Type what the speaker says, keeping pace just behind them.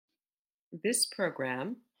This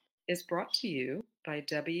program is brought to you by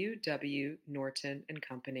W. W. Norton and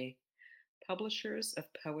Company, publishers of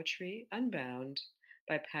Poetry Unbound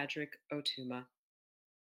by Padraig Otuma.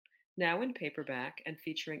 Now in paperback and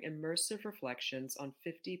featuring immersive reflections on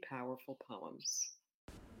 50 powerful poems.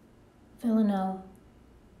 Villanelle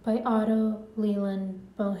by Otto Leland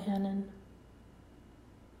Bohannon.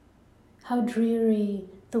 How dreary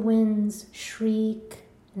the winds shriek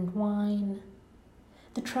and whine,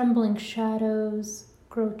 the trembling shadows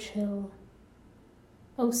grow chill.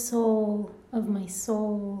 O soul of my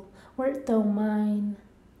soul, wert thou mine?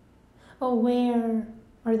 O where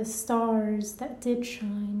are the stars that did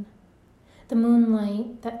shine, the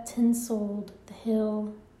moonlight that tinseled the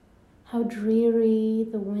hill? How dreary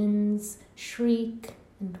the winds shriek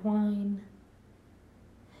and whine.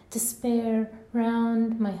 Despair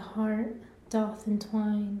round my heart doth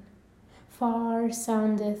entwine. Far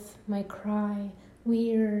soundeth my cry,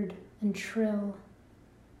 weird and shrill.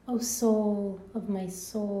 O soul of my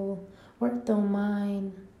soul, wert thou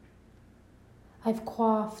mine? I've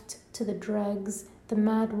quaffed to the dregs the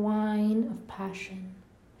mad wine of passion,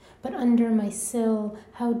 but under my sill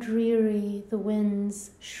how dreary the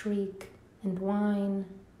winds shriek and whine.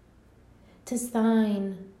 'Tis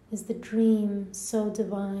thine is the dream so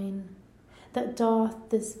divine that doth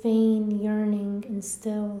this vain yearning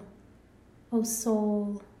instill. O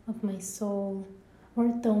soul of my soul,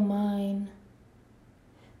 wert thou mine?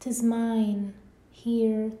 'Tis mine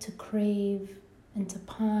here to crave and to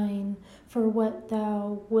pine for what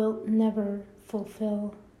thou wilt never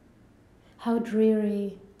fulfill. How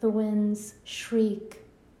dreary the winds shriek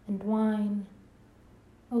and whine.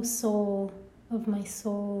 O soul of my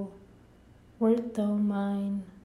soul, wert thou mine?